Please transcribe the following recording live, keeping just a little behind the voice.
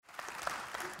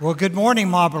Well, good morning,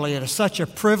 Mobberley. It is such a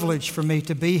privilege for me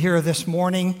to be here this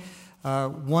morning.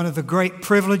 One of the great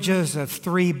privileges of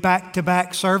 3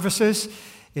 back-to-back services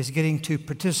is getting to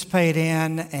participate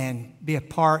in and be a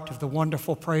part of the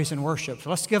wonderful praise and worship. So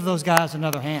let's give those guys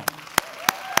another hand.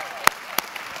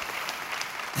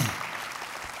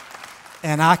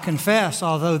 And I confess,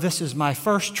 although this is my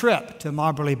first trip to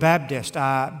Mobberley Baptist,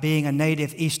 being a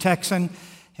native East Texan,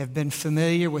 have been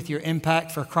familiar with your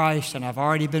impact for Christ, and I've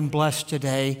already been blessed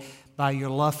today by your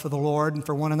love for the Lord and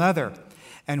for one another.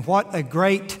 And what a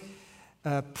great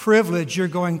privilege you're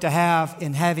going to have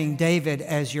in having David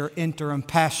as your interim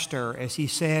pastor. As he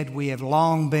said, we have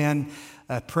long been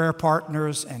prayer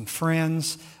partners and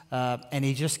friends, and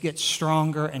he just gets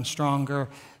stronger and stronger,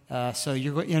 so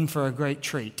you're in for a great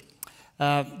treat.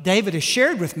 David has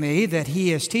shared with me that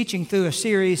he is teaching through a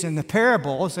series in the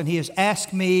parables, and he has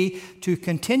asked me to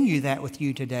continue that with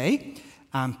you today.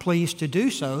 I'm pleased to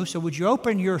do so. So would you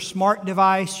open your smart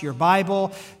device, your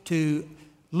Bible, to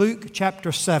Luke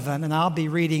chapter 7, and I'll be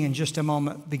reading in just a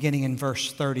moment, beginning in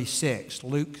verse 36.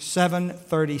 Luke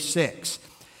 7:36.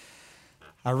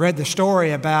 I read the story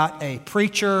about a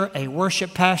preacher, a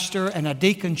worship pastor, and a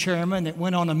deacon chairman that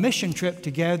went on a mission trip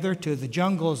together to the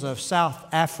jungles of South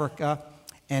Africa.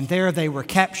 And there they were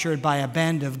captured by a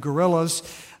band of guerrillas.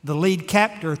 The lead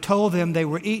captor told them they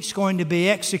were each going to be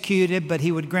executed, but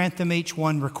he would grant them each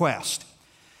one request.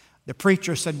 The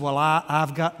preacher said, well,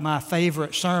 I've got my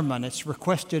favorite sermon. It's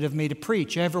requested of me to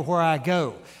preach everywhere I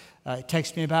go. It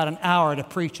takes me about an hour to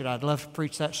preach it. I'd love to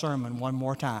preach that sermon one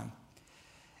more time.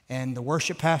 And the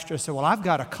worship pastor said, well, I've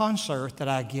got a concert that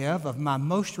I give of my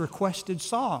most requested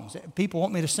songs. People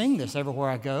want me to sing this everywhere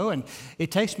I go, and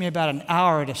it takes me about an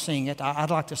hour to sing it. I'd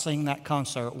like to sing that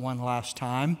concert one last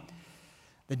time.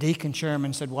 The deacon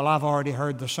chairman said, well, I've already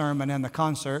heard the sermon and the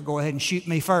concert. Go ahead and shoot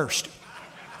me first.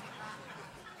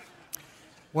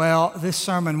 Well, this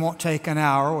sermon won't take an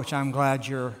hour, which I'm glad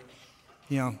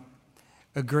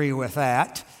agree with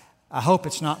that. I hope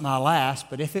it's not my last,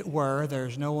 but if it were,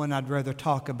 there's no one I'd rather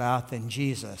talk about than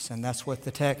Jesus, and that's what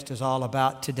the text is all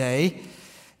about today.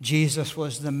 Jesus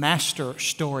was the master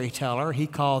storyteller. He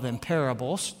called them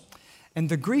parables. And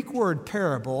the Greek word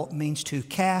parable means to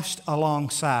cast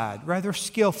alongside, rather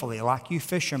skillfully, like you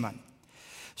fishermen.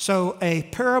 So a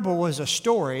parable was a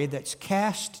story that's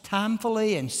cast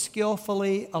timefully and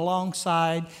skillfully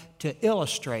alongside to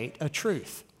illustrate a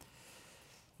truth.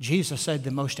 Jesus said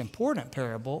the most important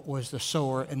parable was the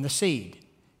sower and the seed,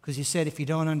 because he said if you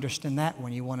don't understand that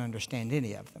one, you won't understand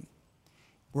any of them.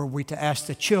 Were we to ask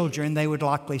the children, they would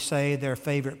likely say their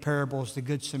favorite parable is the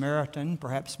Good Samaritan.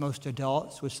 Perhaps most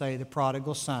adults would say the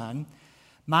prodigal son.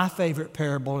 My favorite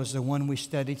parable is the one we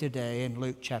study today in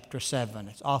Luke chapter 7.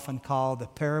 It's often called the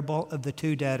parable of the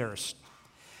 2 debtors.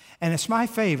 And it's my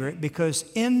favorite because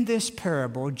in this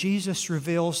parable, Jesus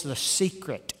reveals the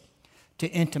secret to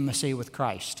intimacy with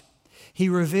Christ. He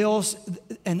reveals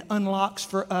and unlocks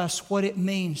for us what it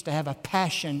means to have a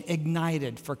passion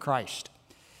ignited for Christ.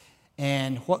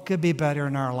 And what could be better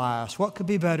in our lives? What could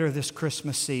be better this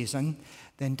Christmas season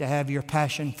than to have your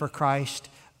passion for Christ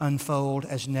unfold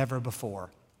as never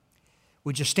before?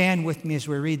 Would you stand with me as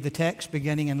we read the text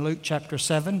beginning in Luke chapter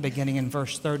 7, beginning in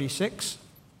verse 36?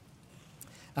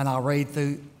 And I'll read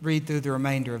through the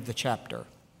remainder of the chapter.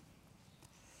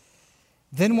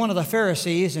 Then one of the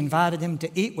Pharisees invited him to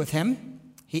eat with him.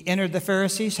 He entered the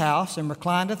Pharisee's house and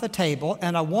reclined at the table,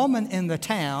 and a woman in the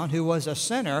town who was a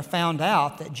sinner found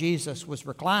out that Jesus was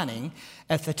reclining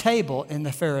at the table in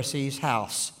the Pharisee's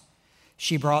house.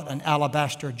 She brought an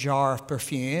alabaster jar of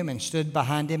perfume and stood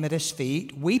behind him at his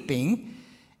feet, weeping,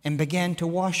 and began to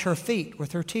wash her feet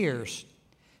with her tears.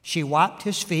 She wiped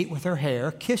his feet with her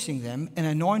hair, kissing them and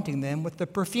anointing them with the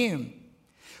perfume.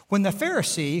 When the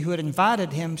Pharisee who had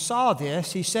invited him saw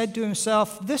this, he said to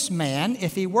himself, this man,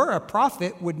 if he were a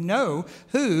prophet, would know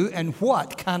who and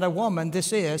what kind of woman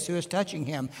this is who is touching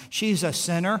him. She's a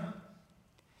sinner.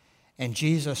 And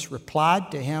Jesus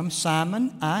replied to him,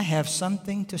 Simon, I have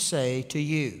something to say to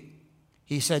you.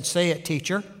 He said, say it,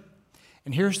 teacher.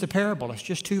 And here's the parable. It's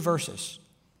just 2 verses.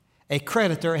 A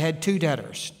creditor had 2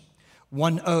 debtors.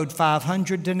 One owed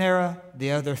 500 denarii,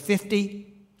 the other 50.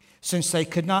 Since they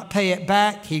could not pay it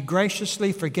back, he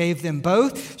graciously forgave them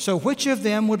both. So which of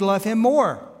them would love him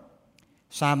more?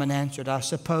 Simon answered, I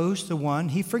suppose the one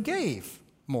he forgave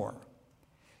more.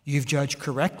 You've judged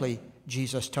correctly,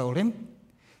 Jesus told him.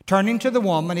 Turning to the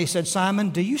woman, he said,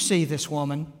 Simon, do you see this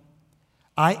woman?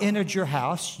 I entered your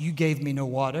house. You gave me no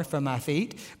water for my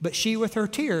feet, but she with her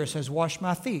tears has washed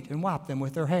my feet and wiped them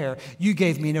with her hair. You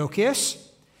gave me no kiss,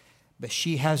 but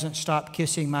she hasn't stopped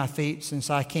kissing my feet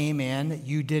since I came in.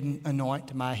 You didn't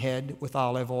anoint my head with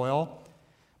olive oil,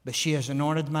 but she has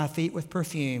anointed my feet with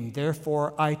perfume.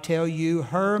 Therefore, I tell you,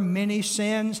 her many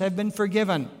sins have been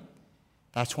forgiven.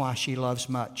 That's why she loves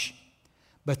much.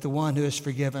 But the one who is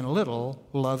forgiven little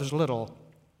loves little.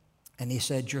 And he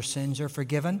said, your sins are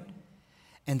forgiven.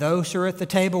 And those who are at the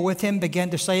table with him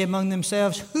began to say among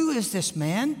themselves, who is this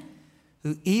man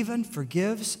who even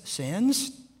forgives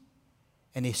sins?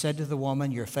 And he said to the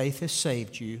woman, your faith has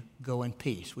saved you. Go in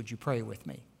peace. Would you pray with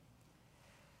me?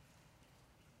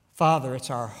 Father, it's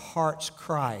our heart's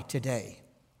cry today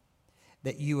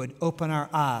that you would open our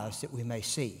eyes that we may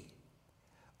see.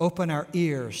 Open our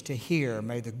ears to hear.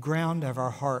 May the ground of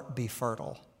our heart be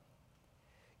fertile.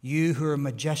 You who are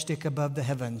majestic above the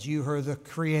heavens, you who are the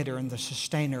creator and the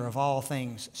sustainer of all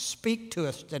things, speak to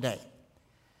us today,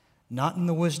 not in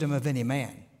the wisdom of any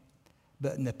man,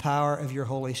 but in the power of your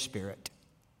Holy Spirit.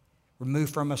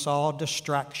 Remove from us all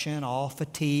distraction, all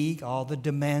fatigue, all the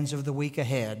demands of the week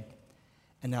ahead,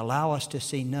 and allow us to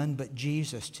see none but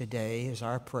Jesus today is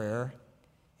our prayer.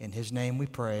 In his name we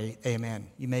pray, amen.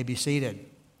 You may be seated.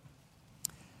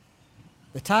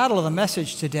 The title of the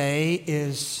message today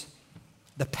is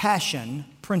The Passion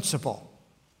Principle.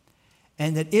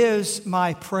 And it is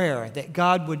my prayer that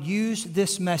God would use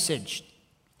this message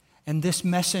and this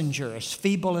messenger, as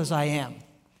feeble as I am,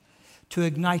 to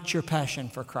ignite your passion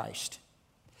for Christ.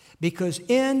 Because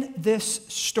in this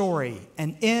story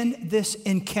and in this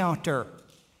encounter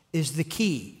is the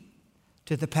key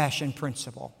to the passion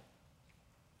principle.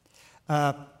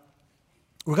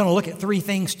 We're going to look at three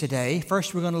things today.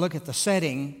 First, we're going to look at the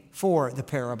setting for the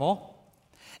parable,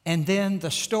 and then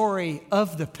the story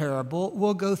of the parable.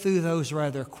 We'll go through those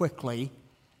rather quickly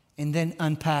and then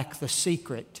unpack the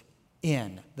secret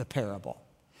in the parable.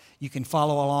 You can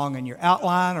follow along in your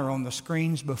outline or on the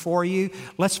screens before you.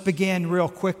 Let's begin real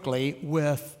quickly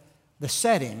with the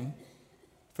setting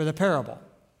for the parable.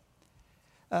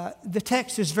 The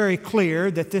text is very clear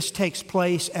that this takes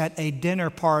place at a dinner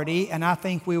party, and I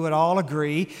think we would all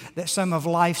agree that some of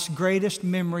life's greatest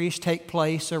memories take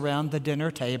place around the dinner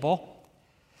table.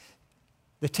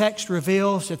 The text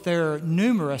reveals that there are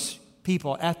numerous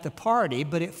people at the party,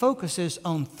 but it focuses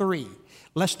on three.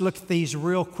 Let's look at these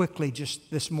real quickly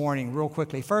just this morning, real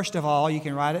quickly. First of all, you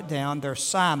can write it down. There's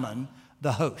Simon,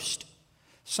 the host.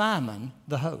 Simon,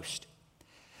 the host.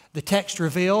 The text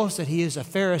reveals that he is a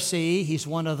Pharisee. He's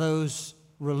one of those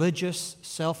religious,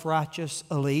 self-righteous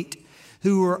elite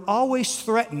who were always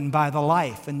threatened by the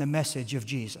life and the message of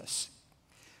Jesus.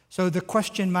 So the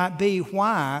question might be,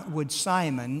 why would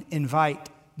Simon invite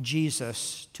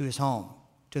Jesus to his home,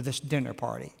 to this dinner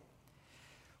party?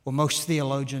 Well, most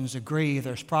theologians agree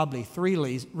there's probably three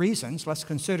reasons. Let's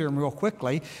consider them real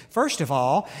quickly. First of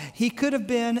all, he could have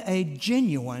been a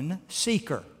genuine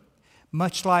seeker,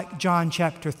 much like John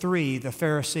chapter 3, the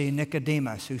Pharisee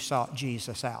Nicodemus who sought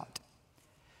Jesus out.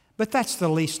 But that's the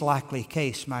least likely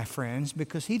case, my friends,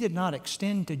 because he did not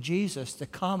extend to Jesus the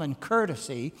common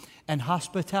courtesy and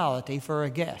hospitality for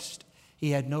a guest. He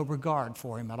had no regard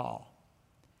for him at all.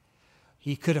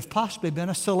 He could have possibly been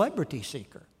a celebrity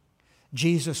seeker.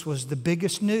 Jesus was the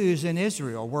biggest news in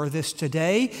Israel. Were this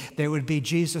today, there would be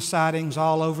Jesus sightings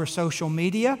all over social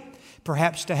media.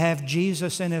 Perhaps to have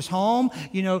Jesus in his home,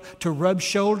 to rub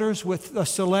shoulders with a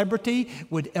celebrity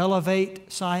would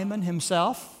elevate Simon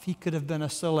himself. He could have been a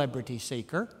celebrity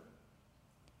seeker.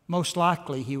 Most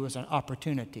likely he was an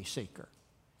opportunity seeker.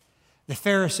 The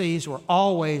Pharisees were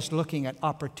always looking at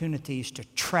opportunities to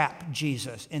trap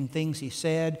Jesus in things he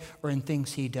said or in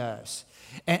things he does.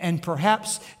 And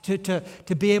perhaps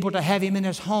to be able to have him in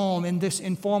his home in this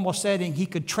informal setting, he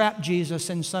could trap Jesus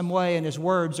in some way in his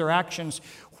words or actions.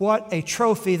 What a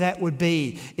trophy that would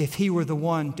be if he were the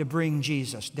one to bring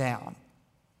Jesus down.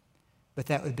 But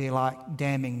that would be like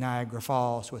damming Niagara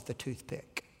Falls with a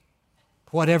toothpick.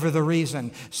 Whatever the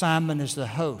reason, Simon is the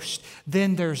host.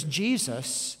 Then there's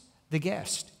Jesus, the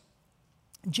guest.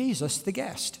 Jesus, the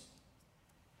guest.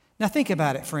 Now think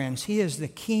about it, friends. He is the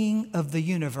King of the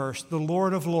universe, the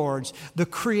Lord of lords, the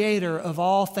creator of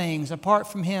all things. Apart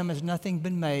from him has nothing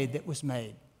been made that was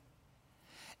made.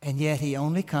 And yet he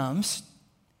only comes,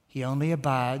 he only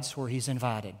abides where he's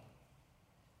invited.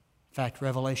 In fact,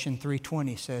 Revelation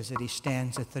 3:20 says that he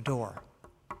stands at the door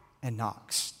and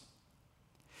knocks.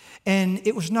 And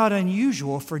it was not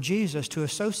unusual for Jesus to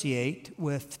associate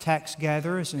with tax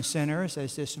gatherers and sinners,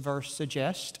 as this verse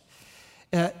suggests.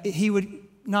 He would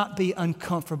not be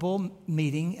uncomfortable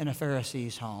meeting in a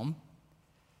Pharisee's home.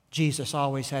 Jesus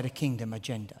always had a kingdom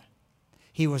agenda.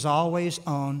 He was always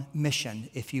on mission,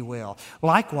 if you will.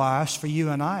 Likewise, for you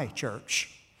and I,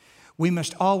 church, we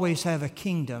must always have a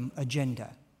kingdom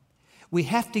agenda. We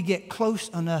have to get close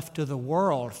enough to the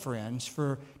world, friends,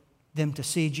 for them to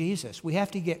see Jesus. We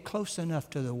have to get close enough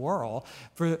to the world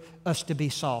for us to be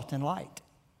salt and light.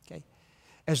 Okay?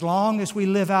 As long as we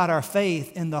live out our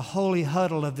faith in the holy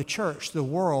huddle of the church, the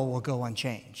world will go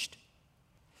unchanged.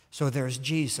 So there's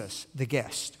Jesus, the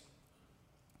guest.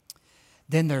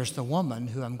 Then there's the woman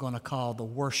who I'm going to call the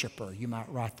worshiper. You might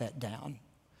write that down.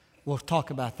 We'll talk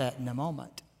about that in a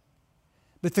moment.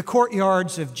 But the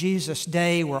courtyards of Jesus'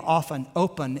 day were often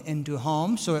open into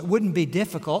homes, so it wouldn't be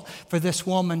difficult for this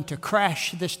woman to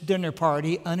crash this dinner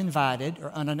party uninvited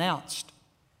or unannounced.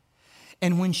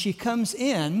 And when she comes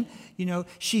in,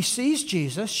 she sees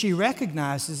Jesus, she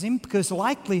recognizes him because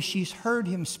likely she's heard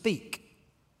him speak.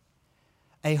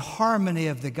 A harmony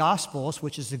of the Gospels,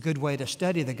 which is a good way to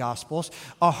study the Gospels,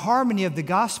 a harmony of the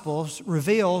Gospels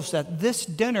reveals that this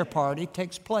dinner party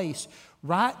takes place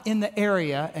right in the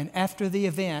area and after the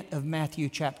event of Matthew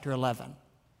chapter 11.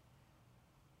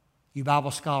 You Bible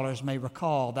scholars may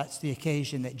recall that's the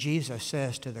occasion that Jesus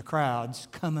says to the crowds,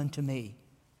 "Come unto me,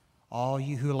 all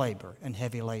you who labor and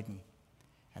heavy laden,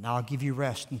 and I'll give you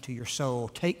rest unto your soul.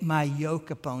 Take my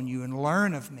yoke upon you and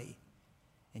learn of me,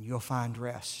 and you'll find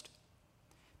rest."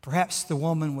 Perhaps the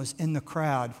woman was in the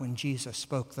crowd when Jesus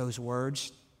spoke those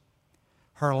words.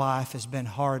 Her life has been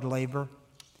hard labor,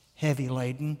 heavy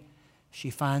laden.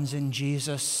 She finds in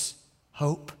Jesus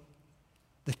hope,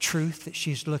 the truth that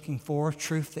she's looking for,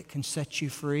 truth that can set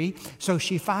you free. So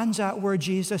she finds out where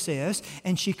Jesus is,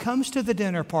 and she comes to the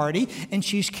dinner party, and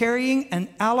she's carrying an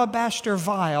alabaster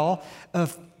vial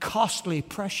of costly,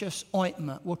 precious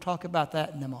ointment. We'll talk about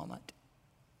that in a moment.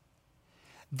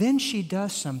 Then she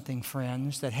does something,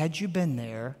 friends, that had you been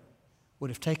there, would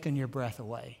have taken your breath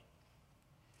away.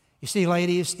 You see,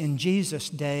 ladies, in Jesus'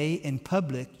 day, in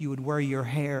public, you would wear your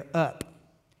hair up,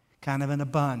 kind of in a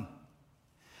bun.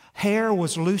 Hair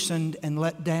was loosened and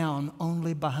let down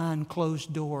only behind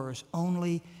closed doors,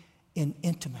 only in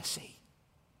intimacy.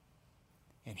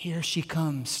 And here she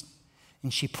comes,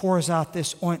 and she pours out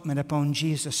this ointment upon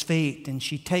Jesus' feet, and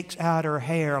she takes out her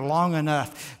hair long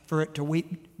enough for it to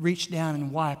reach down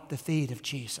and wipe the feet of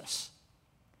Jesus.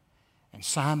 And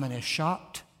Simon is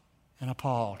shocked and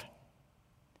appalled.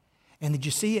 And did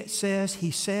you see it says, he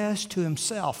says to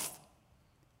himself,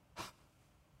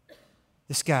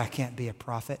 "This guy can't be a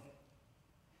prophet.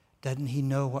 Doesn't he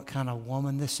know what kind of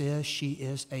woman this is? She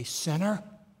is a sinner."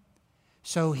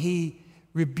 So he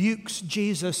rebukes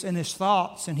Jesus in his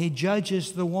thoughts, and he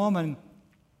judges the woman.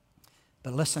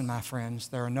 But listen, my friends,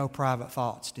 there are no private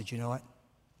thoughts. Did you know it?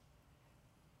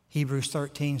 Hebrews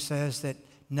 13 says that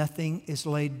nothing is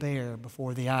laid bare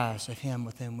before the eyes of him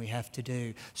with whom we have to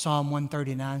do. Psalm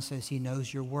 139 says he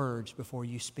knows your words before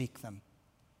you speak them.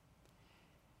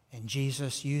 And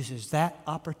Jesus uses that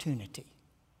opportunity,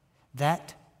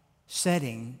 that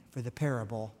setting for the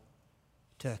parable,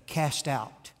 to cast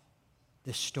out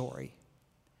this story.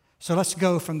 So let's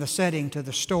go from the setting to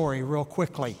the story real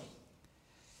quickly.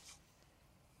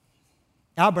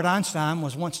 Albert Einstein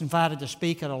was once invited to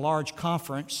speak at a large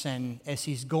conference, and as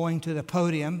he's going to the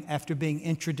podium after being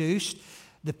introduced,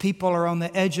 the people are on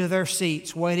the edge of their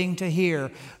seats waiting to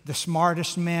hear the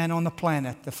smartest man on the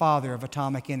planet, the father of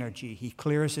atomic energy. He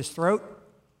clears his throat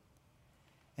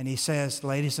and he says,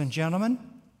 "Ladies and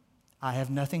gentlemen, I have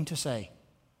nothing to say.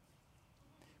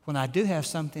 When I do have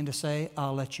something to say,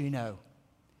 I'll let you know."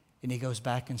 And he goes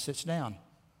back and sits down.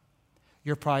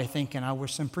 You're probably thinking, I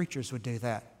wish some preachers would do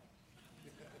that.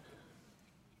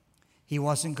 He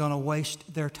wasn't going to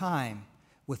waste their time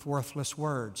with worthless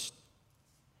words.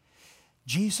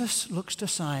 Jesus looks to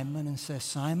Simon and says,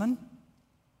 "Simon,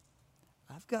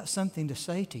 I've got something to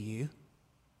say to you."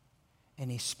 And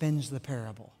he spins the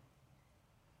parable.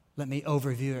 Let me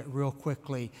overview it real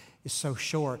quickly. It's so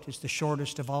short. It's the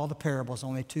shortest of all the parables,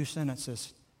 only 2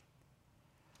 sentences.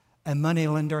 A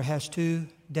moneylender has 2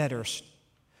 debtors.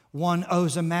 One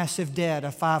owes a massive debt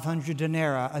of 500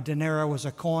 denarii. A denarii was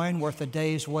a coin worth a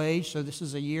day's wage, so this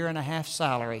is a year and a half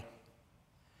salary.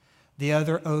 The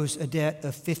other owes a debt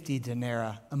of 50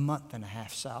 denarii, a month and a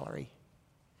half salary.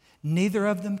 Neither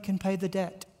of them can pay the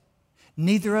debt.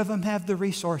 Neither of them have the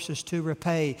resources to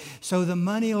repay. So the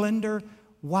moneylender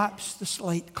wipes the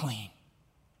slate clean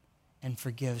and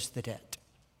forgives the debt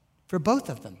for both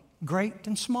of them, great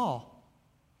and small.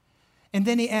 And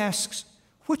then he asks,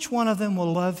 which one of them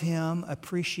will love him,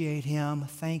 appreciate him,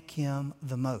 thank him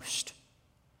the most?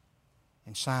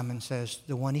 And Simon says,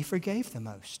 the one he forgave the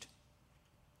most.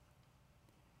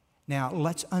 Now,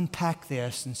 let's unpack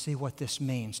this and see what this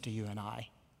means to you and I.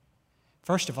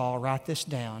 First of all, write this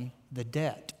down, the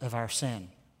debt of our sin.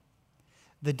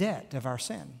 The debt of our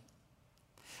sin.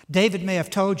 David may have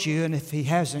told you, and if he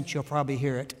hasn't, you'll probably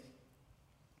hear it,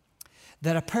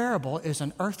 that a parable is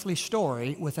an earthly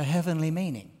story with a heavenly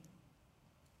meaning.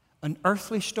 An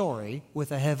earthly story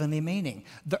with a heavenly meaning.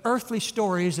 The earthly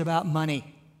story is about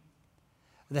money.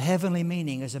 The heavenly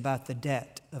meaning is about the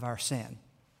debt of our sin.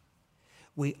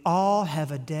 We all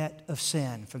have a debt of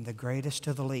sin, from the greatest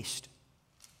to the least.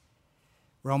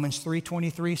 Romans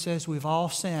 3:23 says we've all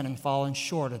sinned and fallen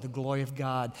short of the glory of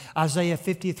God. Isaiah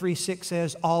 53:6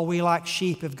 says, all we like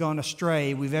sheep have gone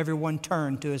astray. We've everyone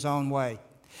turned to his own way.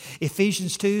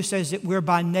 Ephesians 2 says that we're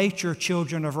by nature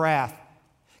children of wrath.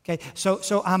 Okay,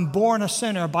 so I'm born a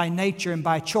sinner by nature and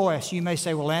by choice. You may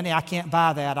say, well, Andy, I can't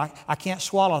buy that. I can't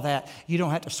swallow that. You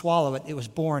don't have to swallow it. It was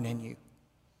born in you.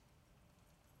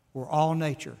 We're all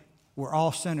nature. We're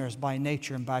all sinners by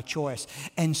nature and by choice.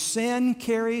 And sin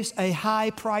carries a high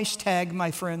price tag,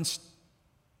 my friends.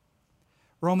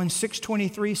 Romans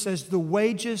 6:23 says the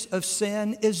wages of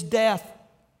sin is death.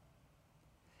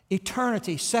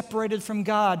 Eternity separated from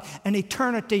God, and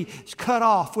eternity is cut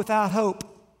off without hope.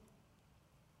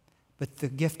 But the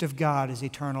gift of God is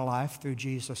eternal life through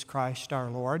Jesus Christ our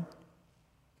Lord.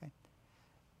 Okay.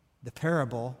 The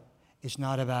parable is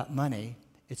not about money,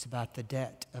 it's about the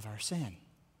debt of our sin.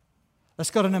 Let's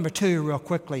go to number 2 real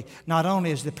quickly. Not only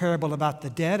is the parable about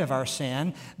the debt of our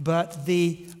sin, but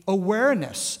the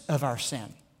awareness of our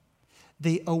sin.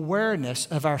 The awareness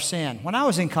of our sin. When I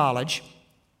was in college,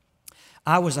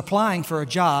 I was applying for a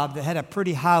job that had a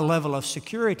pretty high level of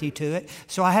security to it,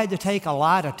 so I had to take a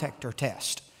lie detector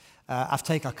test. I've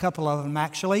taken a couple of them,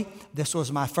 actually. This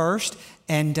was my first,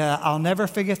 and I'll never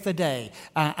forget the day.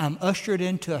 I'm ushered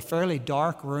into a fairly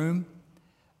dark room.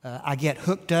 I get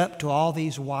hooked up to all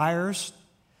these wires.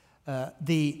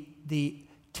 The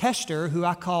tester, who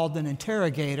I called an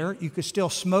interrogator, you could still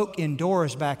smoke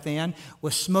indoors back then,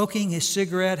 was smoking his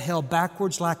cigarette held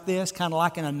backwards like this, kind of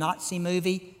like in a Nazi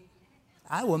movie.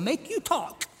 I will make you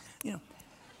talk, you know.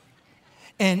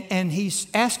 And he's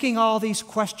asking all these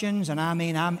questions, and I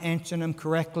mean, I'm answering them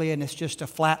correctly, and it's just a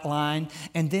flat line.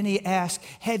 And then he asks,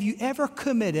 have you ever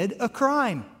committed a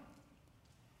crime?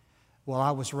 Well,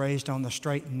 I was raised on the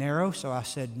straight and narrow, so I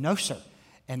said, no, sir.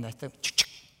 And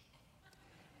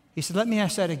he said, let me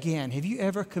ask that again. Have you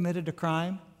ever committed a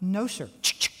crime? No, sir.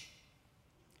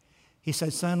 He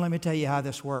said, son, let me tell you how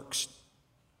this works.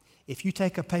 If you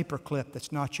take a paper clip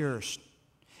that's not yours,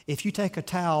 if you take a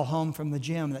towel home from the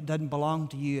gym that doesn't belong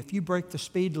to you, if you break the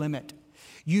speed limit,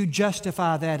 you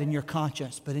justify that in your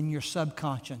conscience, but in your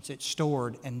subconscious it's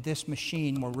stored, and this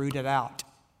machine will root it out.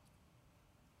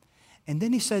 And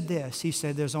then he said this. He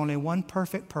said, there's only one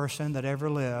perfect person that ever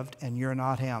lived, and you're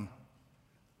not him.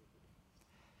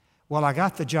 Well, I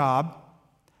got the job,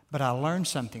 but I learned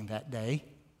something that day.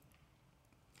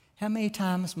 How many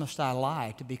times must I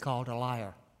lie to be called a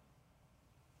liar?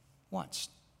 Once.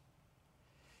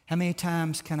 How many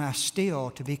times can I steal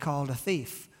to be called a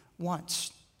thief?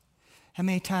 Once. How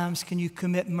many times can you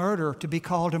commit murder to be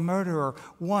called a murderer?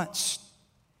 Once.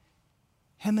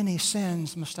 How many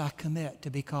sins must I commit to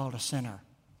be called a sinner?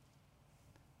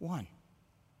 One.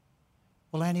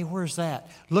 Well, Annie, where's that?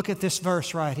 Look at this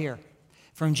verse right here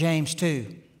from James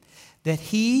 2. That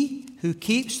he who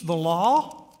keeps the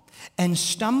law and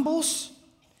stumbles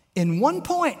in one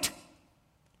point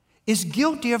is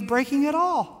guilty of breaking it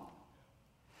all.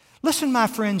 Listen, my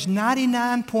friends,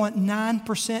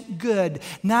 99.9% good,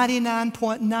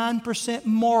 99.9%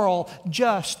 moral,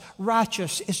 just,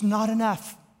 righteous is not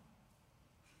enough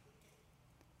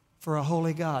for a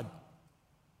holy God.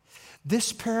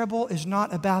 This parable is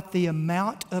not about the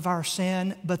amount of our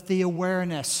sin, but the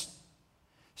awareness.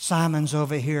 Simon's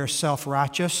over here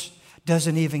self-righteous,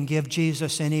 doesn't even give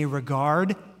Jesus any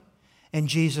regard. And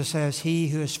Jesus says, he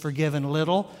who is forgiven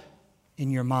little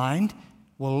in your mind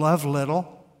will love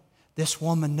little. This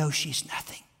woman knows she's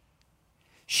nothing.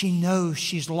 She knows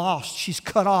she's lost. She's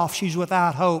cut off. She's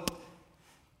without hope.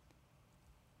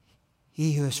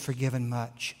 He who is forgiven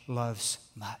much loves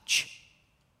much.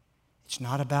 It's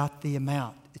not about the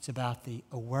amount. It's about the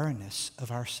awareness of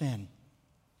our sin.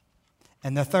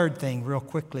 And the third thing, real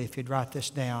quickly, if you'd write this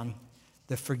down,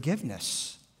 the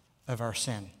forgiveness of our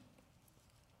sin.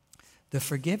 The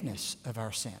forgiveness of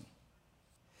our sin.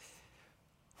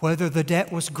 Whether the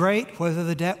debt was great, whether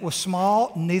the debt was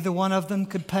small, neither one of them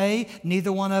could pay.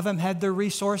 Neither one of them had the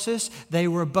resources. They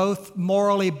were both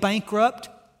morally bankrupt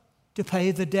to pay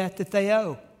the debt that they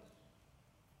owe.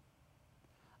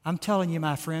 I'm telling you,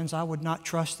 my friends, I would not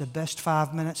trust the best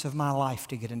 5 minutes of my life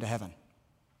to get into heaven.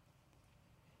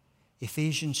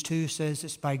 Ephesians 2 says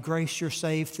it's by grace you're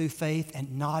saved through faith,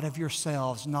 and not of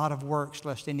yourselves, not of works,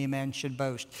 lest any man should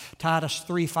boast. Titus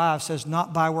 3:5 says,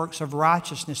 not by works of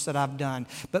righteousness that I've done,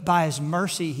 but by his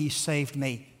mercy he saved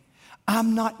me.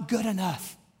 I'm not good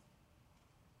enough.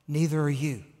 Neither are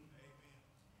you.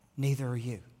 Neither are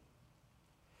you.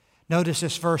 Notice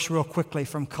this verse real quickly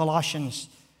from Colossians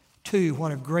 2.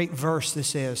 What a great verse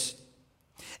this is.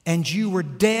 And you were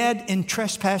dead in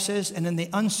trespasses and in the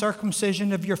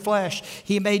uncircumcision of your flesh.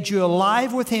 He made you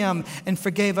alive with Him and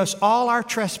forgave us all our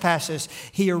trespasses.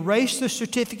 He erased the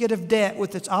certificate of debt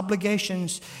with its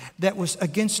obligations that was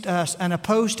against us and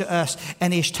opposed to us.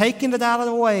 And He's taken it out of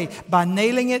the way by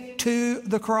nailing it to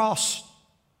the cross.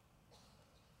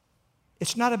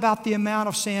 It's not about the amount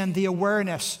of sin, the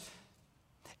awareness.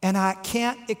 And I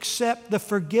can't accept the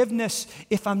forgiveness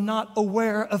if I'm not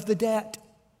aware of the debt.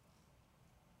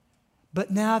 But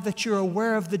now that you're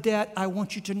aware of the debt, I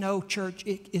want you to know, church,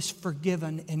 it is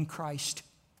forgiven in Christ.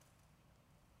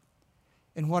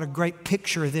 And what a great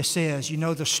picture this is. You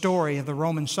know the story of the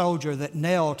Roman soldier that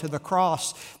nailed to the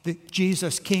cross the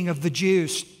Jesus, King of the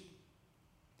Jews,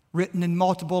 written in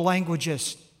multiple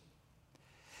languages.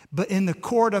 But in the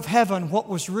court of heaven, what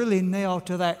was really nailed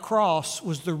to that cross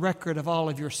was the record of all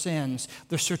of your sins,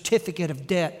 the certificate of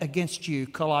debt against you,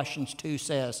 Colossians 2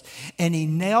 says. And He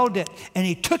nailed it, and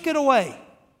He took it away.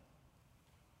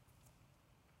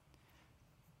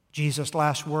 Jesus'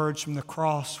 last words from the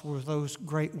cross were those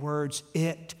great words,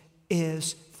 "It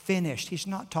is finished." He's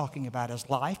not talking about His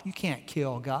life. You can't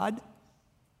kill God.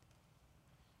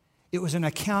 It was an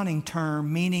accounting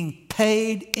term meaning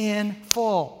paid in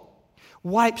full.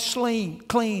 Wiped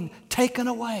clean, taken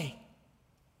away.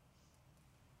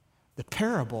 The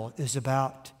parable is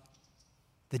about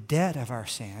the debt of our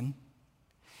sin,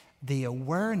 the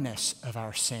awareness of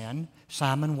our sin.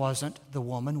 Simon wasn't, the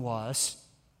woman was.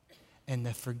 And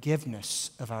the forgiveness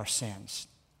of our sins.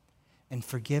 And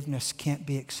forgiveness can't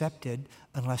be accepted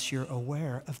unless you're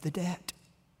aware of the debt.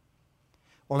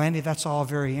 Well, Andy, that's all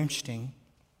very interesting.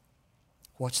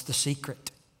 What's the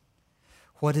secret?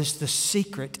 What is the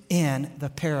secret in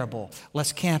the parable?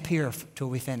 Let's camp here till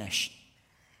we finish.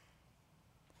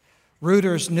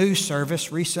 Reuters News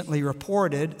Service recently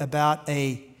reported about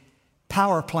a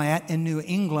power plant in New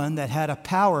England that had a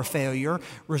power failure,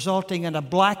 resulting in a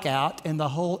blackout in the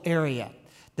whole area.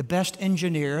 The best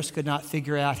engineers could not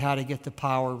figure out how to get the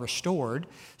power restored,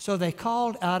 so they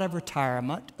called out of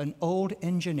retirement an old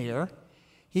engineer.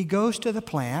 He goes to the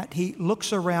plant, he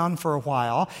looks around for a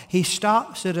while, he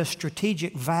stops at a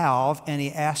strategic valve and he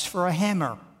asks for a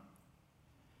hammer.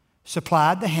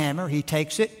 Supplied the hammer, he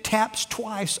takes it, taps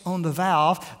twice on the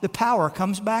valve, the power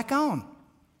comes back on.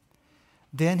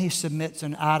 Then he submits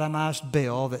an itemized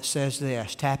bill that says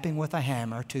this: tapping with a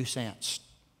hammer, 2 cents.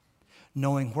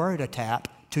 Knowing where to tap,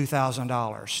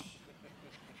 $2,000.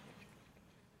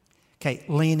 Okay,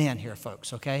 lean in here,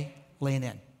 folks, okay? Lean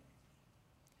in.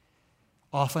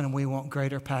 Often we want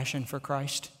greater passion for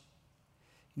Christ.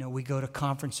 You know, we go to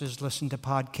conferences, listen to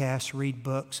podcasts, read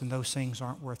books, and those things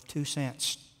aren't worth 2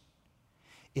 cents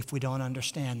if we don't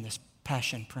understand this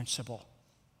passion principle.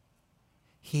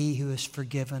 He who is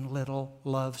forgiven little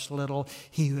loves little.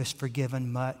 He who is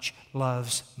forgiven much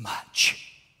loves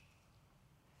much.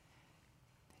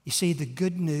 You see, the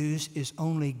good news is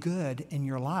only good in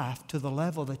your life to the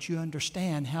level that you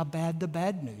understand how bad the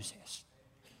bad news is.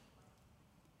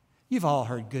 You've all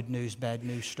heard good news, bad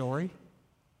news story.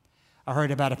 I heard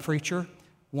about a preacher.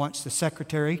 Once the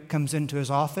secretary comes into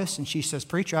his office and she says,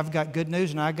 "Preacher, I've got good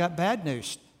news and I've got bad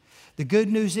news." The good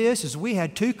news is we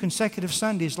had 2 consecutive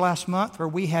Sundays last month where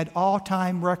we had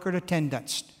all-time record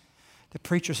attendance. The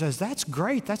preacher says, "That's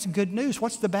great. That's good news.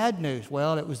 What's the bad news?"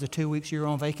 "Well, it was the 2 weeks you were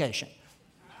on vacation."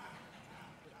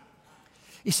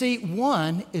 You see,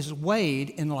 one is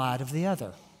weighed in light of the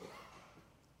other.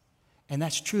 And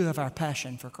that's true of our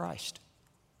passion for Christ.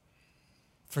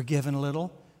 Forgiven little,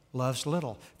 loves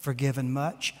little. Forgiven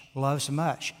much, loves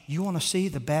much. You want to see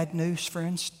the bad news,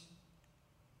 friends?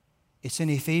 It's in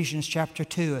Ephesians chapter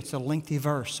 2. It's a lengthy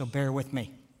verse, so bear with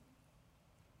me.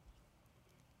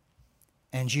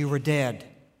 "And you were dead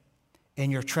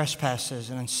in your trespasses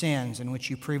and in sins in which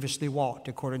you previously walked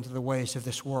according to the ways of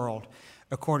this world,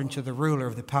 according to the ruler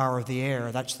of the power of the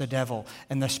air," that's the devil,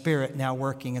 "and the spirit now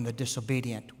working in the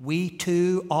disobedient. We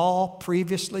too all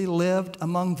previously lived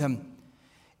among them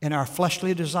in our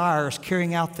fleshly desires,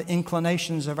 carrying out the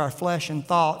inclinations of our flesh and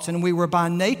thoughts. And we were by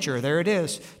nature," there it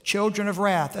is, "children of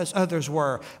wrath as others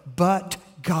were. But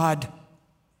God,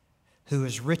 who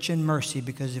is rich in mercy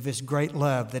because of His great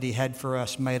love that He had for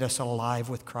us, made us alive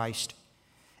with Christ.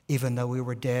 Even though we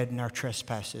were dead in our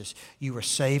trespasses, you were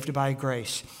saved by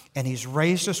grace. And He's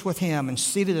raised us with Him and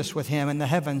seated us with Him in the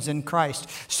heavens in Christ.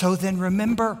 So then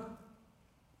remember.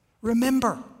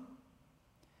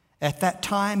 At that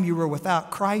time, you were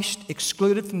without Christ,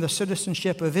 excluded from the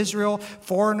citizenship of Israel,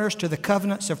 foreigners to the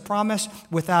covenants of promise,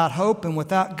 without hope and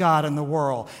without God in the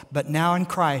world. But now in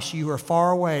Christ, you are far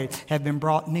away, have been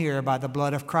brought near by the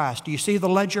blood of Christ. Do you see the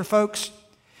ledger, folks?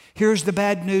 Here's the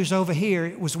bad news over here.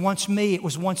 It was once me, it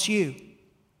was once you.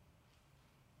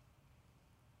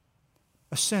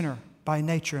 A sinner by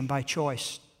nature and by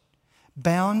choice,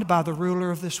 bound by the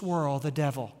ruler of this world, the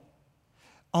devil,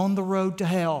 on the road to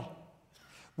hell,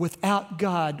 without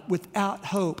God, without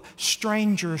hope,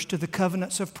 strangers to the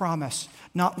covenants of promise.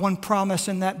 Not one promise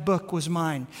in that book was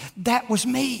mine. That was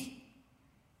me.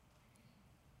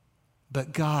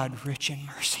 But God, rich in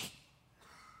mercy,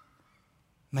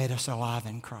 made us alive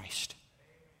in Christ.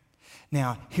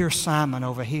 Now, here's Simon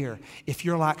over here. If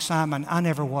you're like Simon, I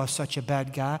never was such a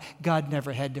bad guy. God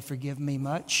never had to forgive me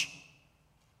much.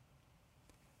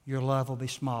 Your love will be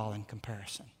small in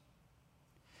comparison.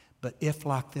 But if,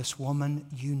 like this woman,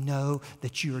 you know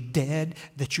that you're dead,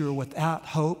 that you're without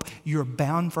hope, you're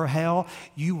bound for hell,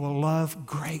 you will love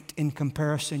great in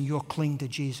comparison. You'll cling to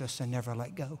Jesus and never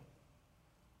let go.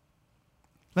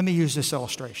 Let me use this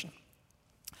illustration.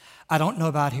 I don't know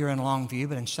about here in Longview,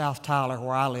 but in South Tyler,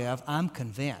 where I live, I'm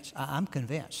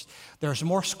convinced there's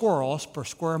more squirrels per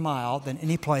square mile than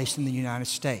any place in the United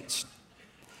States.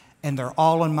 And they're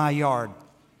all in my yard.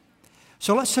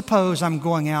 So let's suppose I'm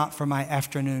going out for my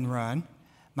afternoon run.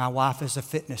 My wife is a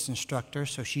fitness instructor,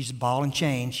 so she's ball and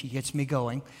chain. She gets me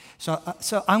going. So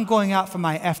I'm going out for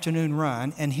my afternoon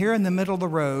run, and here in the middle of the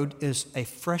road is a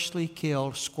freshly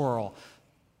killed squirrel.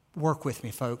 Work with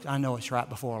me, folks. I know it's right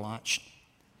before lunch.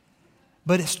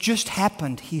 But it's just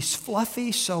happened. He's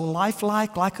fluffy, so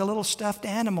lifelike, like a little stuffed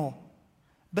animal,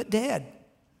 but dead.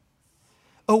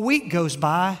 A week goes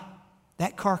by.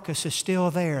 That carcass is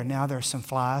still there. Now there's some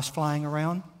flies flying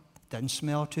around. Doesn't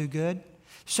smell too good.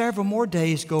 Several more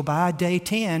days go by. Day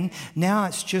 10, now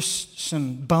it's just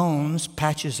some bones,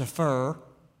 patches of fur.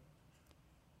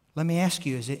 Let me ask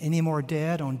you, is it any more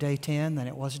dead on day 10 than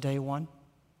it was day 1?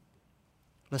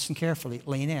 Listen carefully.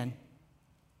 Lean in.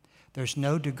 There's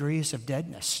no degrees of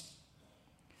deadness,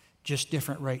 just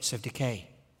different rates of decay.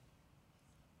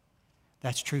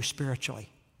 That's true spiritually.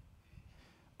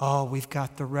 Oh, we've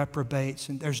got the reprobates,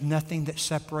 and there's nothing that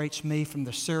separates me from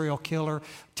the serial killer,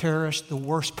 terrorist, the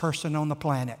worst person on the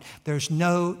planet. There's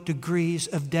no degrees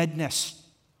of deadness,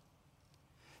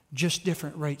 just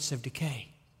different rates of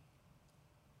decay.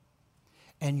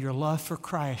 And your love for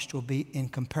Christ will be in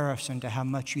comparison to how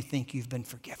much you think you've been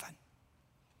forgiven.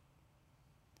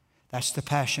 That's the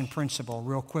passion principle.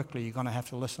 Real quickly, you're going to have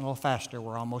to listen a little faster.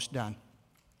 We're almost done.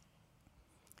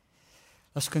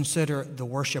 Let's consider the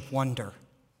worship wonder.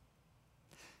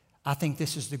 I think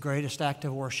this is the greatest act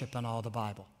of worship in all the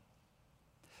Bible.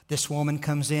 This woman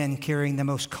comes in carrying the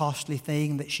most costly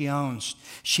thing that she owns.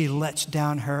 She lets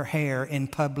down her hair in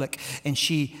public, and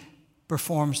she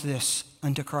performs this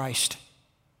unto Christ.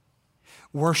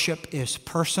 Worship is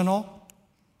personal,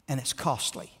 and it's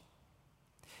costly.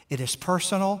 It is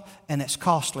personal and it's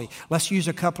costly. Let's use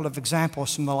a couple of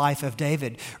examples from the life of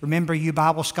David. Remember, you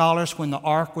Bible scholars, when the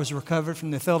ark was recovered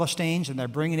from the Philistines and they're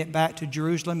bringing it back to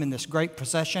Jerusalem in this great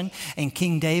procession, and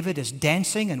King David is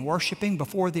dancing and worshiping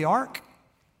before the ark?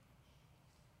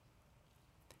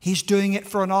 He's doing it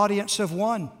for an audience of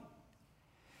one.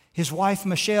 His wife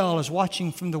Michal is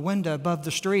watching from the window above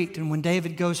the street, and when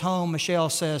David goes home, Michal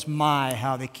says, "My,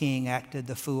 how the king acted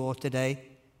the fool today."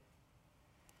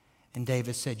 And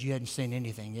David said, "You hadn't seen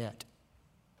anything yet."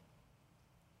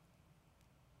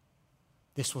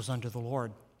 This was unto the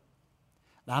Lord.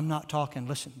 Now, I'm not talking,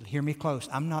 listen, hear me close.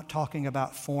 I'm not talking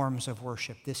about forms of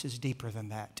worship. This is deeper than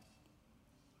that.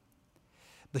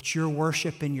 But your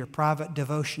worship in your private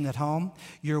devotion at home,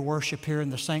 your worship here in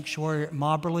the sanctuary at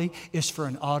Mobberly is for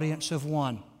an audience of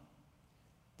one.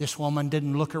 This woman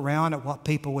didn't look around at what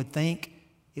people would think.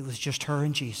 It was just her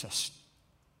and Jesus.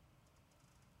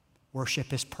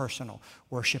 Worship is personal.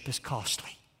 Worship is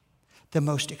costly. The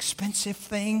most expensive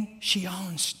thing she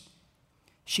owns,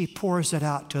 she pours it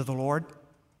out to the Lord.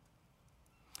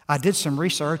 I did some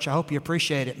research. I hope you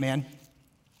appreciate it, man.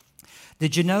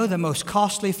 Did you know the most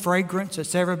costly fragrance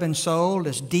that's ever been sold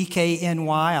is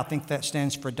DKNY? I think that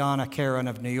stands for Donna Karan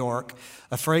of New York.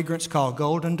 A fragrance called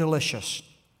Golden Delicious.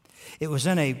 It was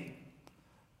in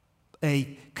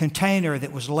a container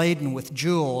that was laden with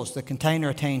jewels. The container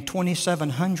contained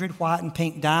 2,700 white and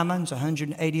pink diamonds,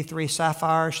 183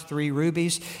 sapphires, 3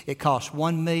 rubies. It cost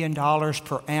 $1 million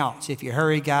per ounce. If you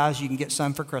hurry, guys, you can get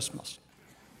some for Christmas.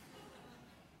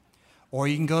 Or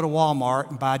you can go to Walmart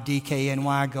and buy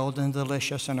DKNY Golden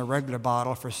Delicious in a regular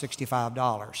bottle for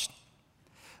 $65.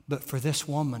 But for this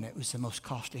woman, it was the most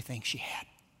costly thing she had.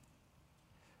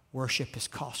 Worship is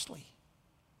costly.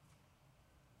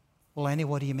 Well, Annie,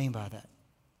 what do you mean by that?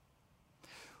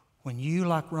 When you,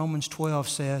 like Romans 12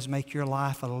 says, make your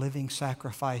life a living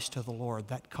sacrifice to the Lord,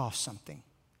 that costs something.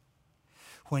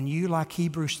 When you, like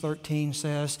Hebrews 13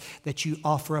 says, that you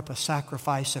offer up a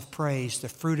sacrifice of praise, the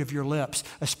fruit of your lips,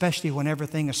 especially when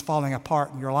everything is falling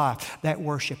apart in your life, that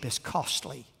worship is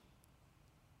costly.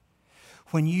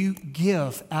 When you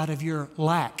give out of your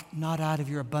lack, not out of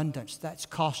your abundance, that's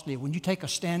costly. When you take a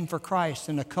stand for Christ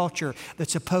in a culture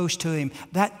that's opposed to Him,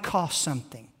 that costs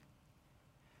something.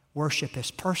 Worship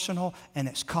is personal and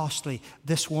it's costly.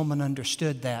 This woman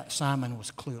understood that. Simon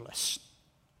was clueless.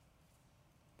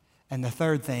 And the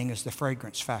third thing is the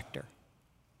fragrance factor.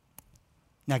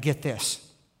 Now get this.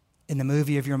 In the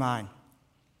movie of your mind,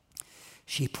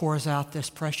 she pours out this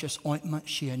precious ointment.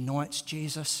 She anoints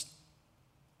Jesus.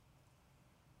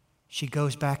 She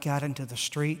goes back out into the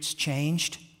streets,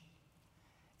 changed.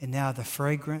 And now the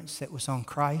fragrance that was on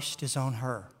Christ is on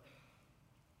her.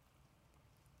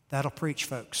 That'll preach,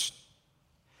 folks.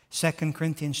 2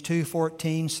 Corinthians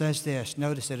 2:14 says this.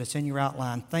 Notice it, it's in your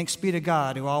outline. Thanks be to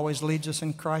God who always leads us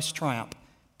in Christ's triumph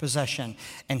possession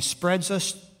and spreads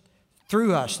us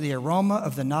through us the aroma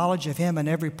of the knowledge of Him in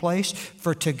every place.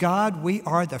 For to God we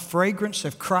are the fragrance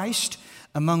of Christ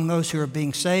among those who are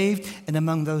being saved and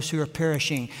among those who are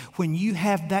perishing. When you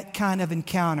have that kind of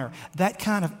encounter, that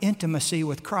kind of intimacy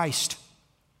with Christ,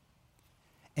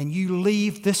 and you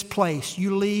leave this place,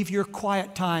 you leave your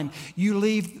quiet time, you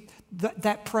leave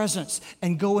that presence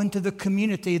and go into the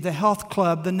community, the health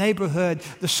club, the neighborhood,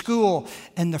 the school,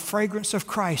 and the fragrance of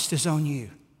Christ is on you.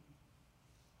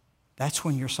 That's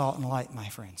when you're salt and light, my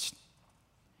friends,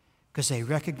 because they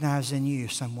recognize in you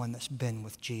someone that's been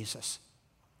with Jesus.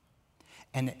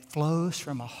 And it flows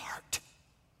from a heart.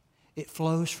 It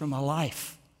flows from a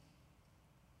life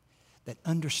that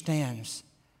understands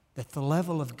that the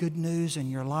level of good news in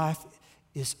your life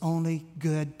is only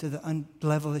good to the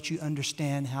level that you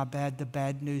understand how bad the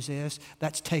bad news is.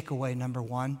 That's takeaway number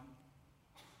one.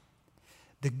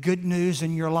 The good news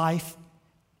in your life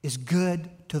is good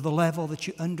to the level that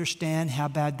you understand how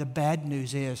bad the bad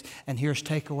news is. And here's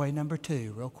takeaway number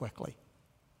two, real quickly.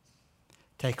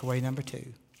 Takeaway number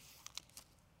two.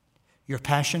 Your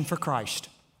passion for Christ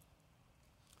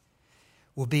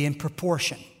will be in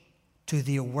proportion to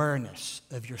the awareness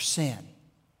of your sin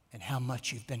and how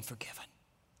much you've been forgiven.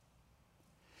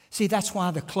 See, that's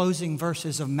why the closing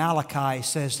verses of Malachi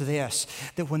says this,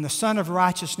 that when the Son of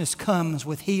Righteousness comes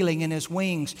with healing in His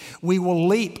wings, we will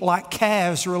leap like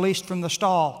calves released from the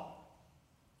stall.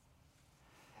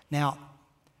 Now,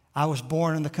 I was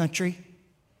born in the country,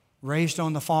 raised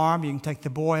on the farm. You can take the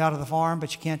boy out of the farm,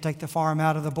 but you can't take the farm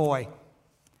out of the boy.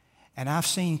 And I've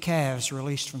seen calves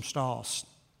released from stalls.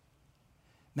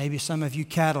 Maybe some of you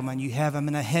cattlemen, you have them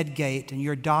in a head gate and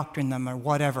you're doctoring them or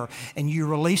whatever, and you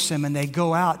release them and they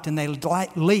go out and they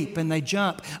leap and they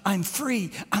jump. I'm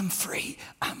free, I'm free,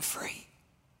 I'm free.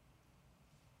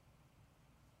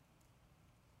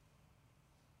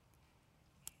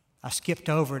 I skipped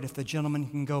over it if the gentleman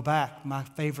can go back. My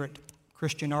favorite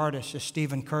Christian artist is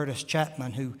Stephen Curtis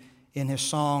Chapman, who in his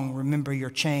song, Remember Your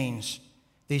Chains,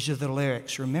 these are the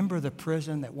lyrics. Remember the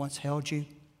prison that once held you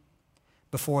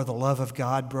before the love of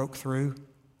God broke through?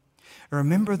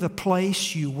 Remember the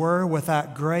place you were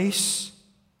without grace?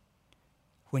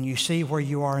 When you see where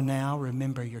you are now,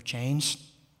 remember your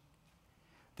chains.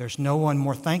 There's no one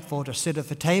more thankful to sit at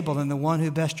the table than the one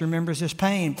who best remembers his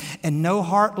pain. And no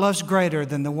heart loves greater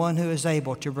than the one who is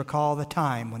able to recall the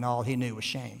time when all he knew was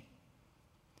shame.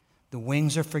 The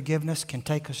wings of forgiveness can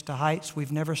take us to heights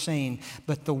we've never seen,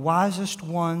 but the wisest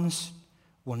ones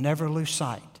will never lose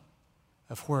sight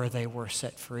of where they were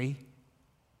set free.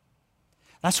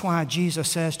 That's why Jesus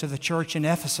says to the church in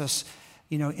Ephesus,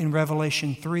 in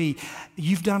Revelation 3,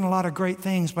 you've done a lot of great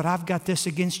things, but I've got this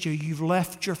against you. You've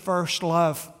left your first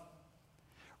love.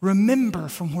 Remember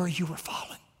from where you were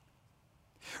fallen.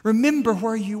 Remember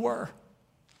where you were.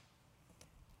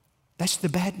 That's the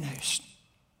bad news.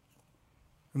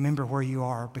 Remember where you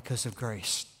are because of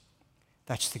grace.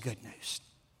 That's the good news.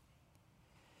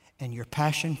 And your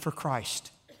passion for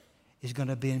Christ is going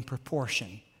to be in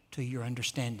proportion to your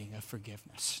understanding of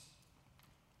forgiveness.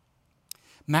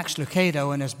 Max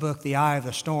Lucado, in his book, The Eye of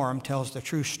the Storm, tells the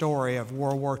true story of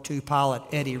World War II pilot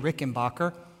Eddie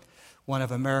Rickenbacker, one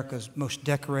of America's most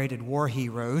decorated war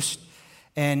heroes.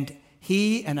 And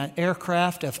he and an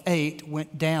aircraft of 8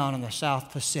 went down in the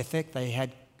South Pacific. They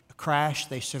had a crash.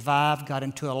 They survived, got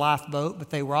into a lifeboat, but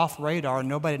they were off radar and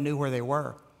nobody knew where they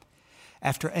were.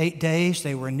 After 8 days,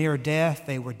 they were near death.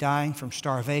 They were dying from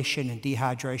starvation and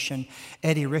dehydration.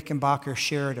 Eddie Rickenbacker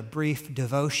shared a brief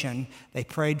devotion. They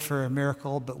prayed for a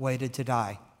miracle but waited to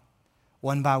die.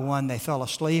 One by one, they fell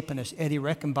asleep, and as Eddie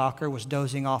Rickenbacker was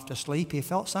dozing off to sleep, he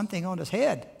felt something on his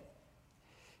head.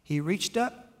 He reached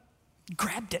up,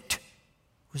 grabbed it.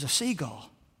 It was a seagull.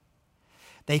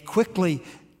 They quickly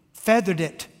feathered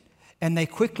it, and they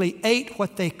quickly ate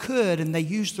what they could, and they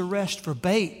used the rest for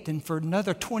bait. And for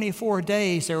another 24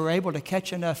 days, they were able to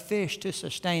catch enough fish to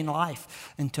sustain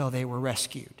life until they were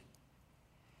rescued.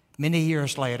 Many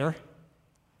years later,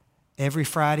 every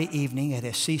Friday evening at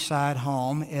his seaside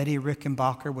home, Eddie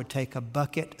Rickenbacker would take a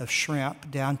bucket of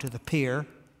shrimp down to the pier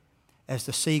as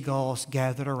the seagulls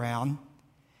gathered around,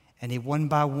 and he one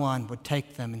by one would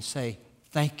take them and say,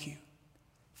 "Thank you,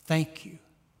 thank you,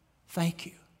 thank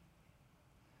you,"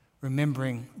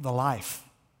 remembering the life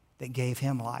that gave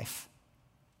him life.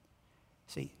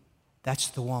 See, that's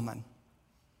the woman.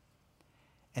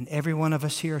 And every one of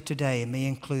us here today, me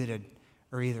included,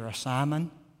 are either a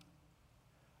Simon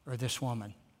or this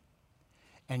woman.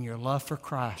 And your love for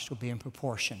Christ will be in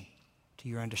proportion to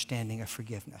your understanding of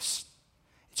forgiveness.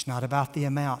 It's not about the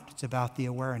amount, it's about the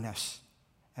awareness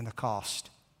and the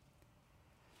cost.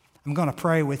 I'm going to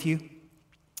pray with you,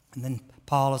 and then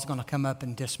Paul is going to come up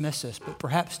and dismiss us. But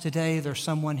perhaps today there's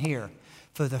someone here.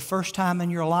 For the first time in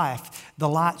your life, the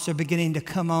lights are beginning to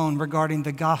come on regarding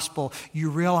the gospel. You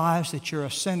realize that you're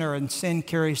a sinner, and sin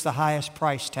carries the highest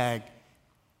price tag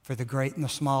for the great and the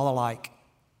small alike.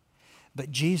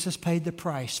 But Jesus paid the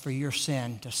price for your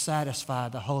sin to satisfy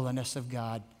the holiness of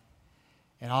God.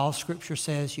 And all Scripture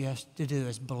says you have to do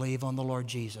is believe on the Lord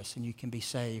Jesus, and you can be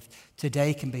saved.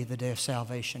 Today can be the day of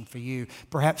salvation for you.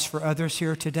 Perhaps for others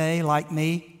here today, like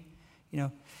me,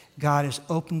 God has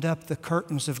opened up the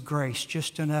curtains of grace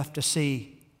just enough to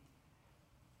see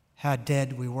how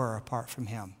dead we were apart from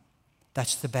Him.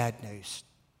 That's the bad news.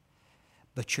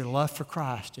 But your love for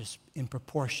Christ is in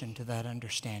proportion to that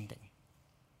understanding.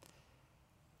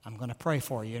 I'm going to pray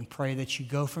for you and pray that you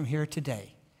go from here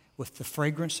today with the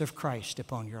fragrance of Christ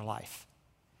upon your life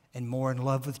and more in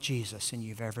love with Jesus than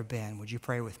you've ever been. Would you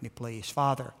pray with me, please?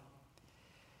 Father,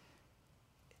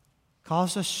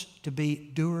 cause us to be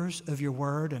doers of your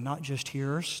word and not just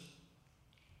hearers.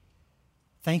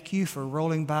 Thank you for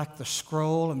rolling back the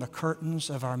scroll and the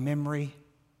curtains of our memory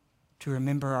to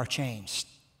remember our chains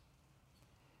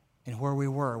and where we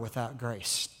were without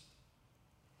grace.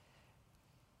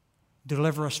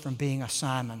 Deliver us from being a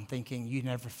Simon, thinking you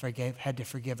never had to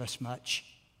forgive us much.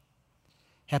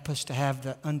 Help us to have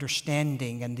the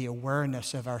understanding and the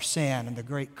awareness of our sin and the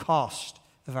great cost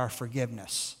of our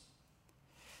forgiveness,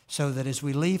 so that as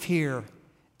we leave here,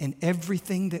 in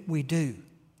everything that we do,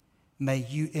 may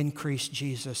you increase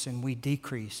Jesus and we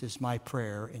decrease, is my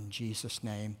prayer in Jesus'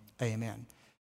 name. Amen.